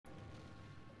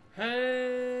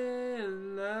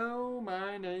Hello,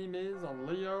 my name is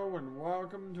Leo, and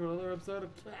welcome to another episode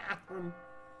of Catherine.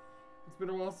 It's been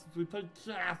a while since we played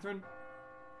Catherine,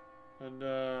 and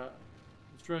I'm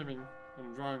streaming, and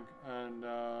I'm drunk, and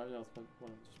yeah, let's play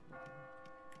one.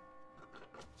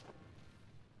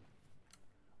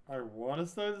 I want to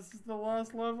say this is the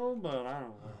last level, but I don't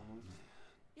know.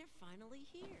 You're finally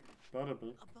here. Better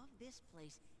be. Above this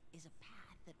place is a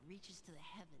path that reaches to the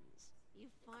heavens. You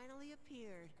finally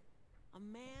appeared. A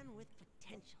man with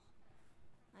potential.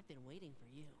 I've been waiting for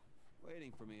you.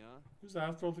 Waiting for me, huh? Who's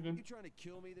Astaroth again? You trying to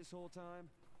kill me this whole time?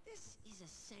 This is a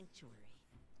sanctuary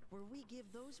where we give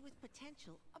those with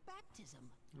potential a baptism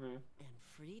Yeah. and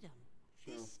freedom.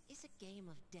 Sure. This is a game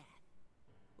of death,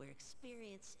 where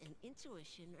experience and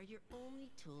intuition are your only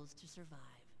tools to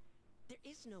survive. There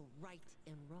is no right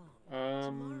and wrong.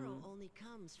 Tomorrow only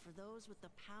comes for those with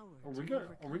the power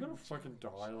Are we gonna fucking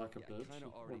die like a bitch? I kind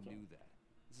of already knew that.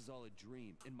 This is all a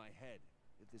dream in my head.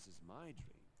 If this is my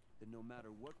dream, then no matter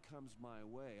what comes my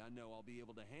way, I know I'll be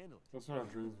able to handle it. That's not how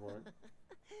dreams work.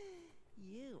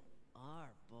 You are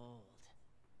bold.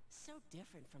 So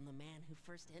different from the man who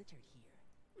first entered here.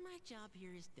 My job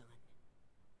here is done.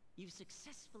 You've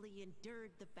successfully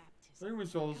endured the baptism. I think we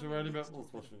saw this already, but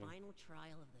let's watch the it again. final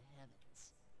trial of the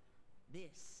heavens.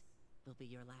 This will be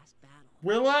your last battle.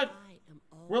 Will it?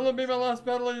 Will it be my always last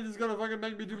battle? And you're just gonna fucking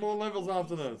make me do more levels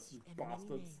after this, you and many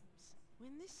bastards. names.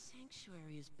 When this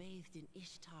sanctuary is bathed in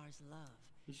Ishtar's love,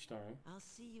 Ishtar. I'll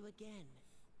see you again.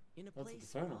 In a That's a place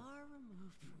persona. far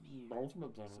removed from here.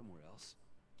 Ultimate persona. Somewhere else.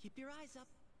 Keep your eyes up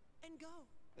and go.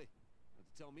 Hey, not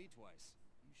to tell me twice.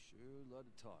 You sure love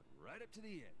to talk right up to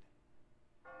the end.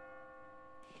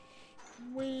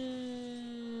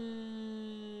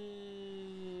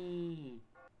 Whee!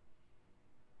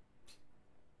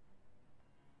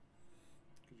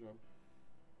 Good job.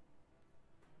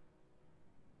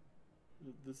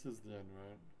 This is the end,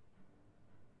 right?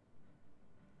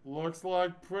 Looks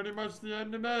like pretty much the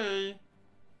end to me.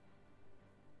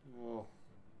 Oh.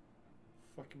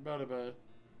 Fucking better be.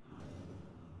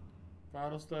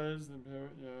 Final stage, the Imperial,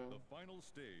 yeah. The final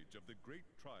stage of the great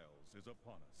trials is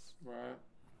upon us. Right.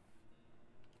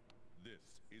 This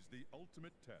is the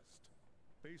ultimate test.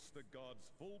 Face the god's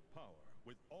full power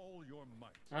with all your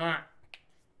might. Alright.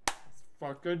 Let's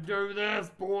fucking do this,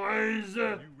 boys!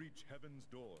 When you reach heaven's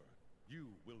door, you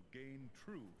will gain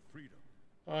true freedom.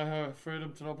 I have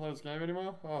freedom to not play this game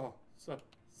anymore? Oh, so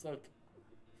sick.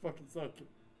 Fucking sick.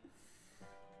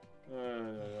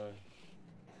 Ay.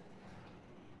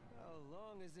 How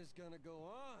long is this gonna go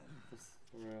on? This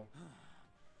for real.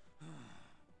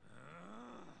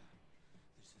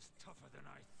 This is tougher than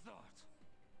I thought.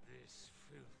 This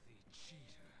filthy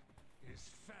cheater is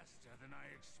faster than I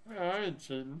expected. Yeah, I ain't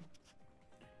cheating.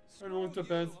 I looked up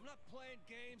you, as I'm not playing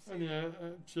games and here. yeah,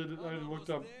 cheated. I I'm looked almost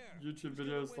up there. YouTube Who's gonna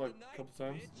videos win like the a couple night,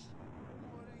 times. bitch?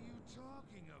 What are you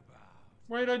talking about?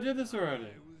 Wait, I did this already.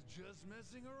 I was just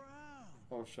messing around.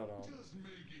 Oh, shut up. Just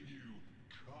making you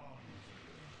confident.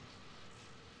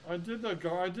 I did the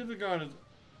guy. I did the guy.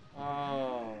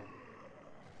 Oh.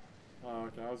 Oh,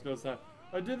 okay. I was gonna say.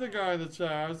 I did the guy in the chair.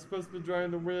 I was supposed to be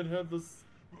drawing the weird headless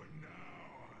But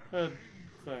now head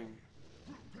thing.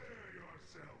 prepare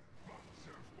yourself,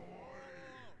 boxer boy.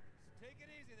 Take it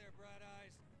easy there, Bright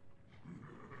Eyes.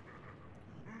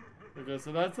 Okay,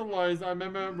 so that's a laser. I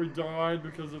remember we died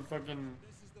because it fucking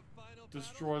This is the final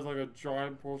destroys like a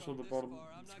giant portion of the bottom I'm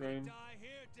not screen. gonna die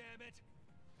here, damn it.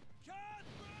 Has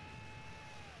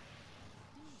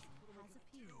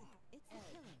appeared. It's the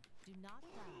killer. Do not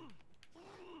die.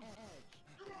 Edge.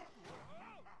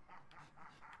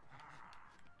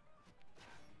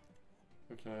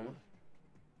 Okay.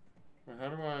 Wait, how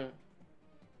do I?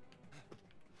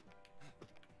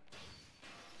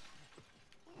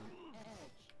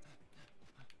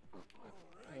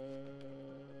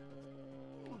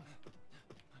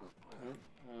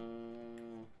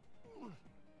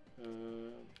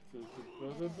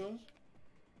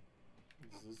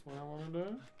 Is this what I want to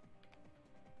do?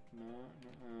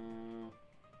 No.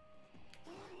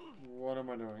 What am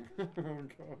I doing? Oh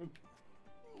god.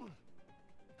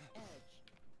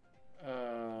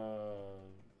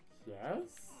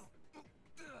 Yes?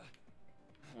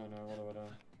 Oh no, what have I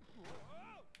done?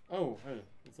 Oh, hey,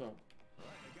 what's up?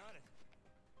 I got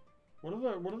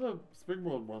it. What do the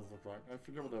springboard ones look like? I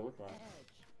forget what they look like.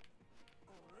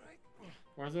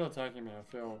 Why is it attacking me? I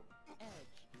feel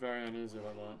very uneasy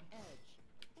about that.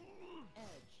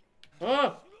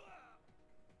 Ah!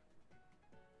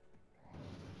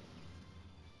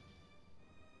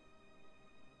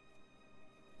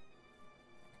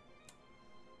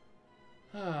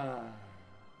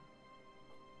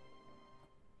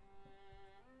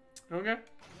 Okay.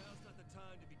 Now's not the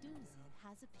time to be. Doomsday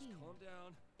has appeared. Calm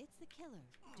down. It's the killer.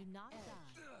 Do not die.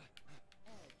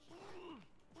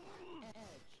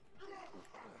 Edge.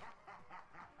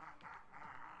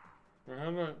 Well,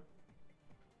 how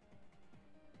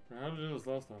did I do this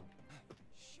last time?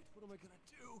 Shit, what am I gonna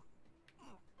do?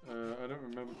 I don't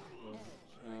remember.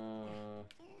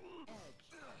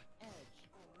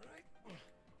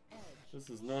 This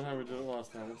is not how we did it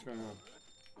last time. What's going on?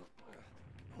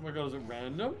 Oh my god, is it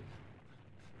random?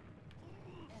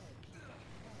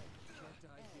 Can't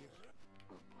die here.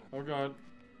 Oh god.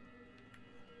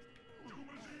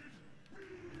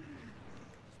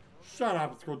 Shut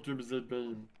up, it's called Doomsday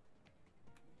Beam.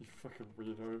 You fucking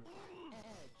weirdo.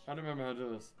 I don't remember how to do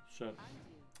this. Shit.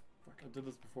 Fuck, I did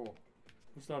this before.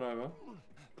 We'll start over.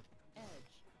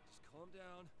 Just calm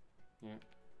down. Yeah.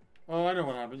 Oh, I know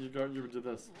what happened. You did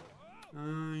this.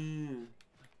 Oh, yeah.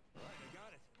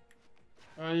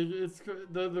 I got it. It's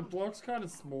the block's kind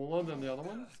of smaller than the other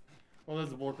ones. Oh,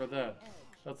 there's a block right there.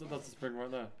 That's a spring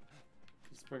right there.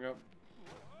 Just spring up.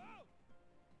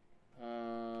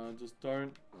 Just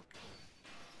don't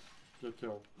get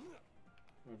killed.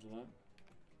 Roger that.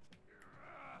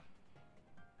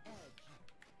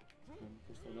 And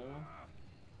push that over.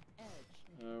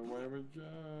 Where we go?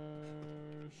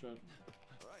 Shit.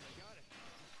 Alright, I got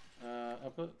it.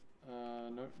 Up it.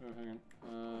 No, hang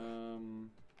on.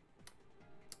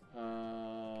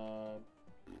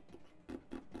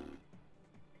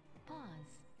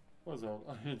 Pause. What's that?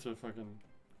 I need to fucking.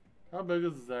 How big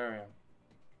is this area?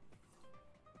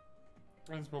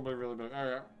 It's probably really big.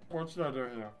 Alright, what should I do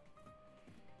here?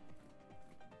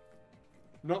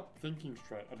 Not thinking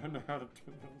straight. I don't know how to do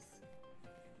this.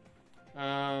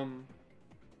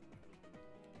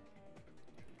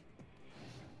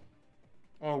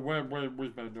 Oh,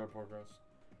 we've made no progress.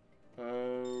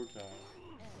 Okay.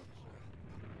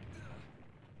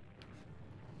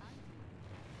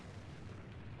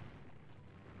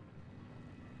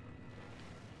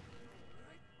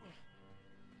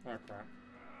 Oh crap.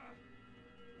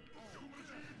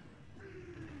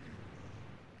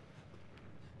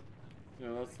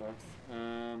 Yeah, that sucks.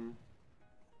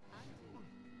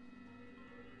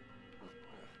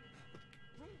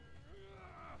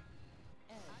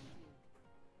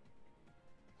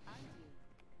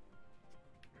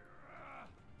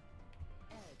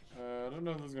 I don't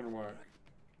know if this is gonna work.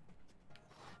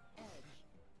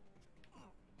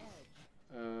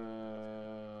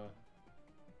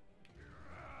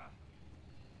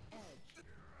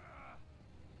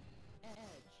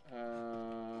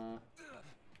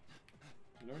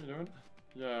 You know what you're doing?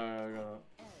 Yeah, I got it.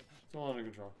 It's all under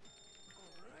control.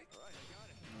 Alright, I got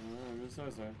it. I'm just so.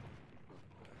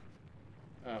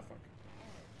 Ah, fuck.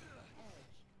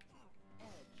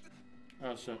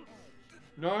 Oh, shit.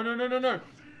 No, no, no, no, no!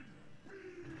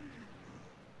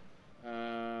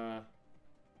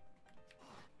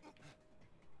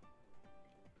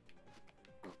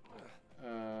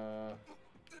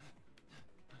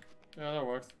 Yeah, that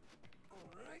works.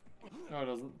 No, it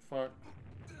doesn't. Fuck.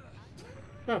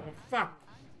 Fuck!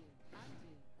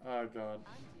 Oh, God.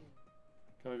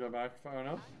 Can I go back far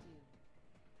enough?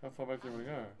 How far back do you want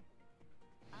to go?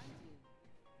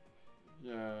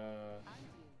 Yeah.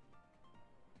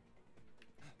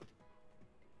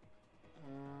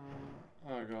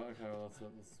 Oh, God. Okay, well, that's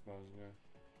it. That's as far as you go.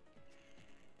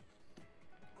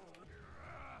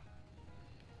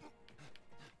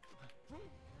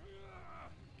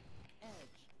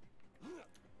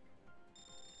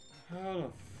 How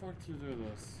the fuck do you do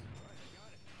this?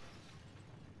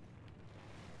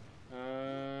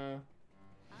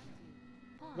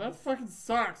 That fucking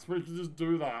sucks where you can just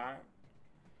do that.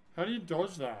 How do you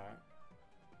dodge that?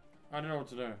 I don't know what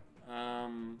to do.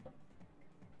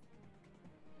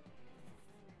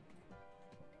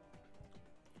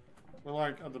 We're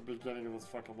like at the beginning of this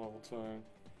fucking level too.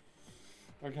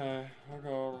 Okay, oh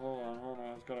god, hold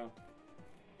on, it's gotta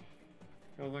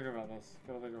think about this,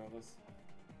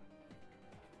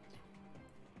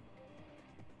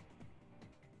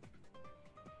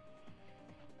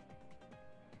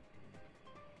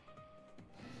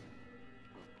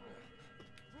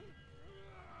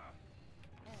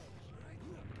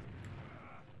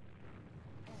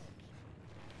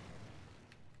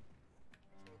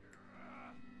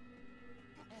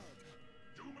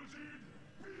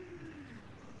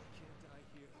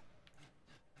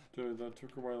 Dude, that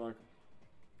took away like...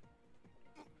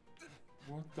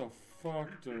 What the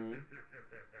fuck, dude?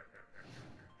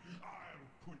 I'll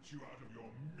put you out of your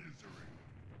misery.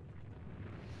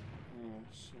 Oh,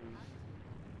 shit.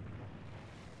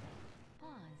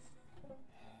 Pause.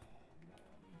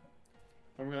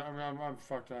 I'm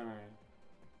fucked, aren't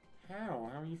I? How?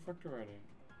 How are you fucked already.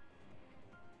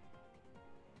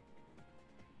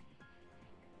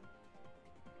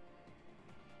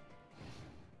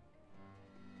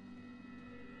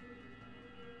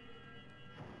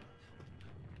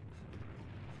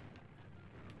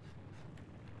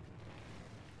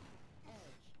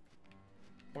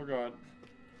 Oh god.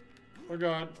 Oh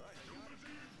god.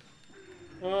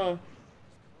 Calm down.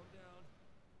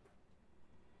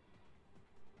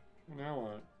 Now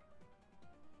what?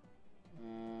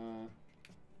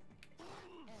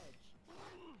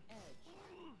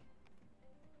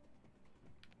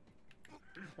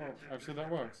 Oh, actually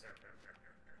that works.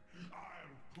 I'll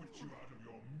put you out of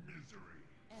your misery.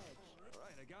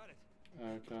 Alright, I got it.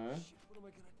 Okay. Shit, what am I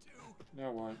gonna do?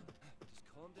 Now what? Just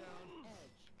calm down.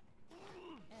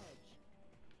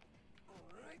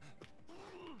 Alright.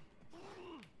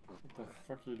 What the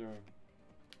fuck are you doing?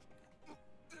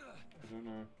 I don't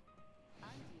know.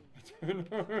 I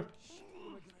don't know. Shit, what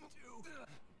am I gonna do?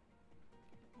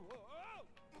 Whoa!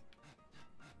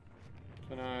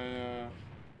 Can I,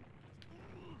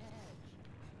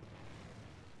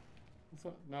 what's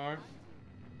that? No.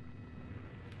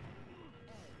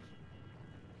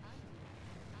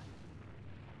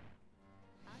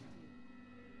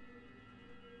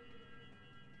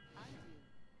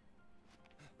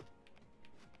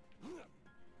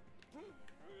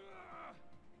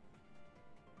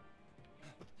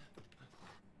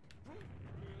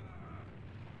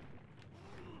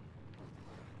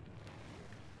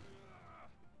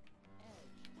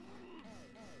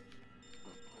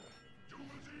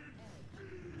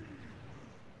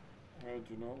 I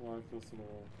do not like this at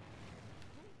all.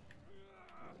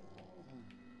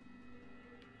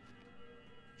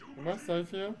 Am I safe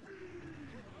here?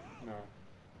 No.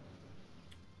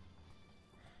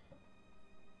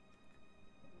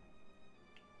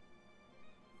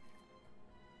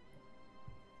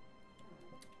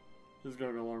 This is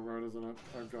gonna be a long road, isn't it?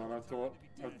 Oh god, I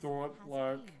thought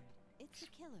like It's a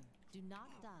killer. Do not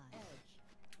die.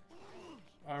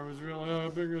 I was really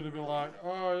hoping it would be like,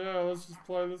 oh yeah, let's just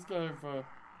play this game for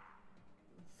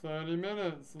 30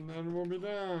 minutes and then we'll be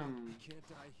done. You can't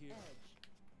die here.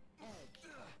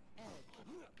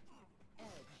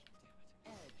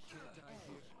 Can't die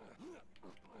here.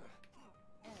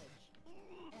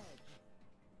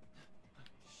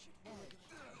 Shit, what am I gonna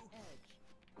do?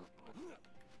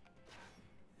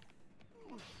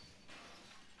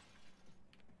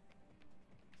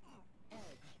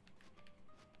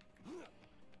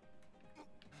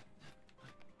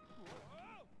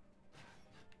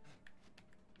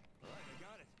 Alright, I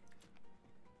got it.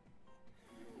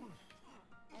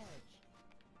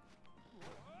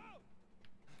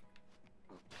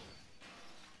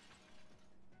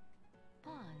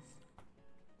 Pause.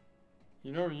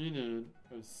 You know what you need?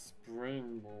 A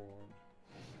springboard.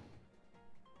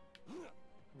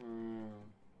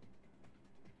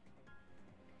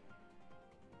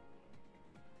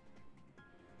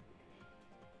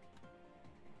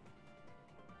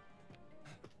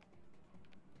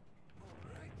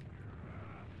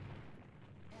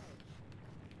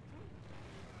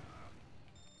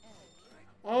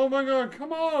 Oh my god,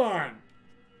 come on!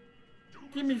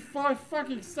 Give me 5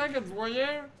 fucking seconds, will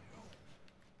you?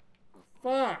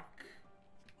 Fuck!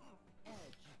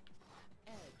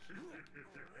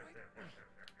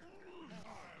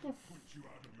 What Put you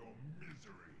out of your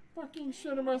misery. fucking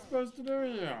shit am I supposed to do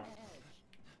here?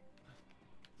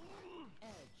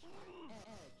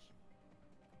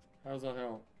 How's that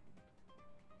help?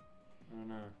 I don't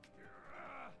know.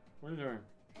 What are you doing?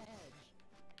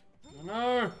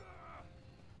 No!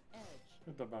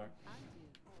 Hit the back.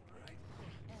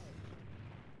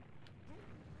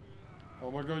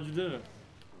 Oh my god, you did it!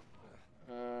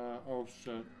 Oh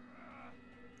shit.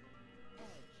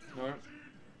 No.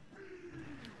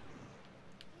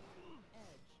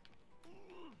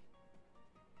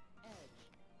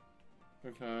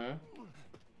 Okay.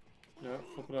 Yeah,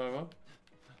 flip it over.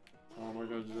 Oh my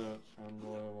god, you did it.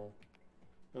 Unbelievable.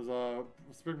 There's a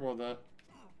springboard there.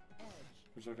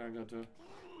 Which I can't get to.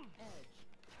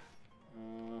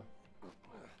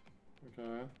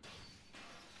 Okay.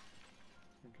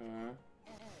 Okay.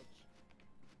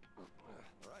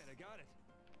 Alright, I got it.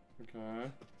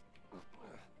 Okay.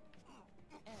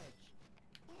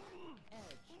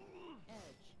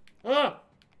 Ah!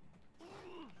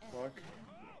 Fuck.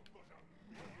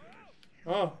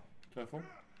 Oh! Careful.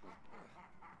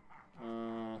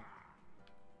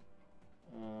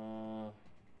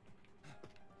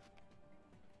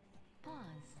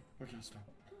 Pause. Okay, stop.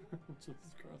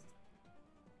 Jesus Christ.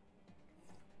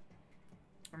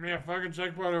 I mean, a fucking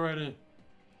checkpoint already.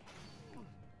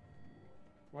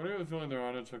 Why do you have a feeling there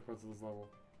are no checkpoints in this level?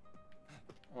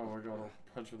 Oh my god, I'll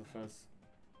punch you in the face.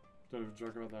 Don't even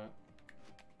joke about that.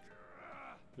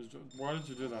 Why did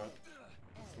you do that?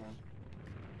 That's fine.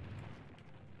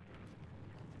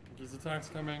 His attack's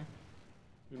coming.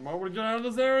 You might want to get out of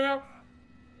this area!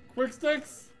 Quick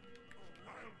sticks!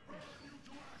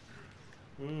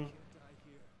 We're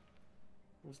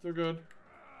still good.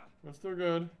 We're still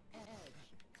good.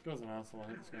 This guy's an asshole. I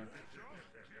hate this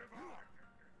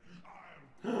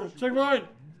guy. Checkpoint!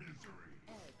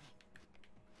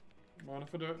 Mind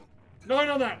if I do it? No,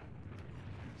 not that!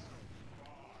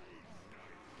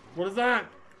 What is that?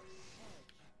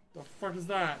 The fuck is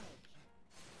that?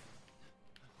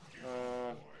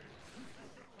 Oh,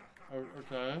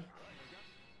 okay.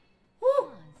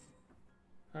 Woo!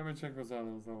 How many checkpoints are there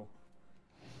in this level?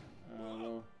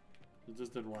 Well, you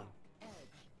just did one.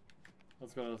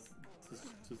 That's gonna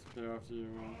disappear after you.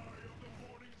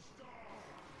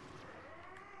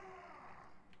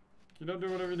 Can you not do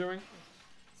whatever you're doing?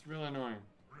 It's really annoying.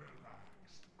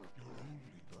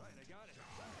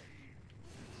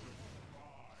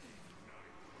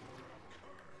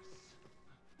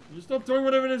 Can you stop doing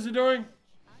whatever it is you're doing?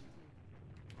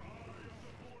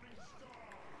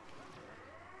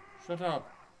 Shut up.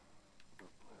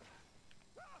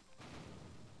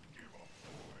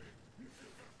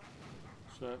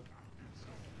 Shit.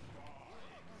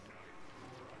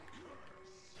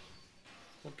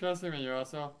 Stop cursing me, you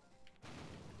asshole.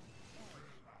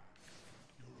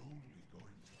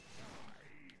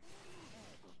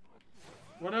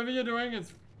 Whatever you're doing,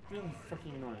 it's really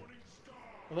fucking annoying.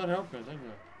 Well, that helped me, thank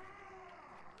you.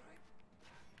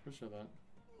 Appreciate that.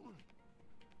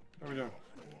 What are we doing?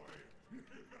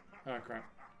 Ah, crap.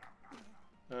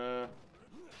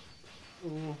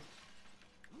 Ooh.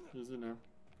 Easy now.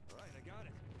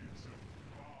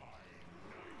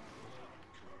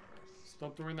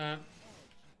 Stop doing that.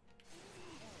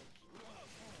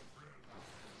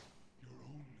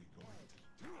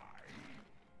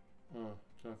 Oh,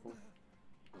 careful.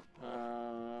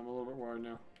 I'm a little bit worried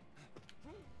now.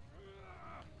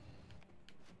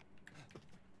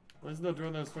 Why is he not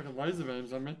doing those fucking laser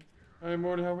beams on me? I'm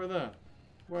already halfway there.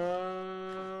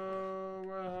 Well,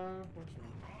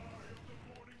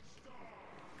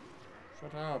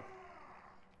 shut up.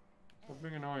 Stop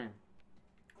being annoying.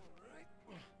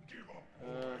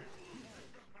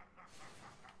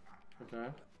 Okay.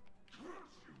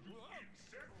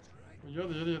 Well, you're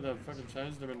the idiot that fucking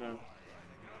changed him into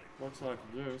blocks that I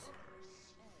could use.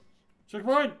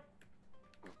 Checkpoint!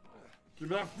 Give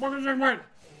me that fucking checkpoint!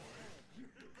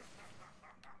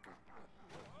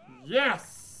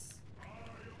 Yes!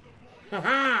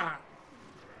 Haha!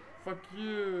 Fuck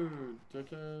you,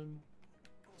 dickhead.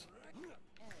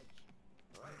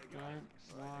 Don't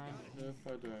mind if I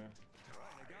do.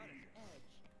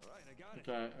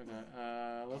 Okay,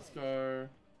 let's go.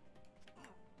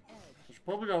 I should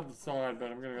probably go up the side,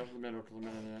 but I'm gonna go up the middle because I'm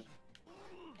in it.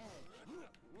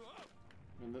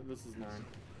 And this is 9.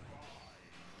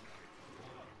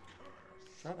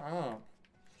 Shut up.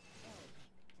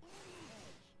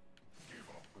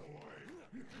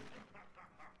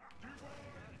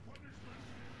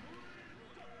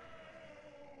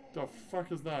 The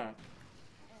fuck is that?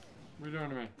 What are you doing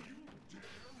to me?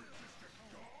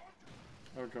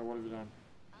 Okay, what have you done?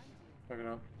 Fuck it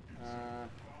up.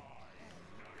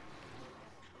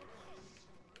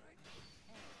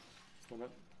 Stop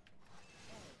it.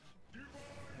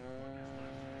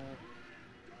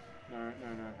 No,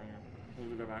 hang on. I need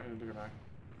to go back,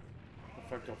 I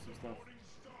fucked up some stuff.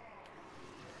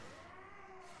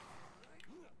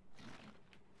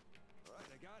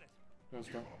 Let's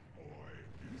go.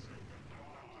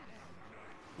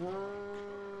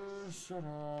 Shut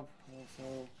up. Also.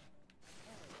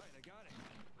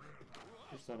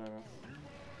 Push that over.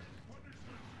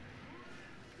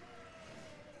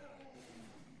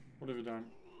 What have you done?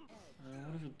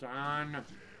 What have you done?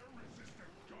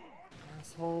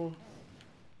 Asshole.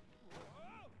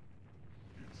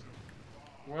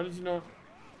 Why did you not?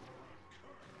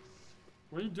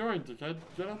 What are you doing, dickhead?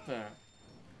 Get up there.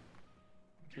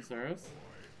 Are you serious?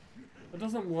 It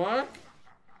doesn't work?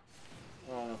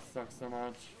 Oh, that sucks so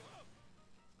much.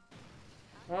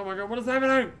 Oh my god, what is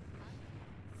happening?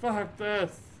 Fuck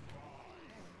this.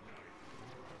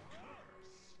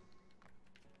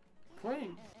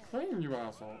 Clean, you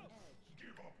asshole.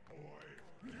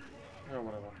 Oh,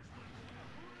 whatever.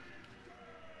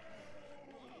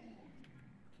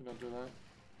 Can I do that?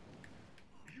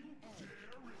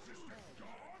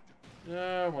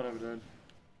 Yeah, whatever, dude.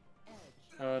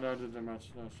 Oh, no, I didn't do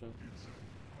much. No shit.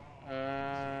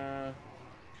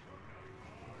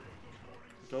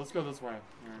 Okay, let's go this way.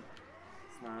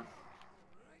 Alright.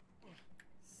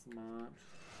 Smart.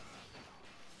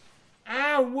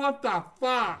 Bro, what the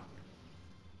fuck?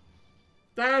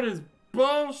 That is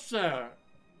bullshit.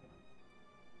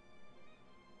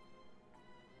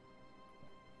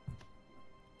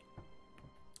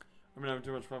 I'm having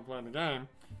too much fun playing the game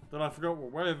that I forgot we're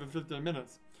way over 15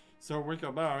 minutes. So when we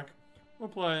come back, we'll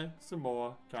play some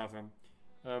more Catherine.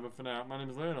 But for now, my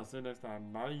name is Leo and I'll see you next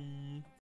time. Bye.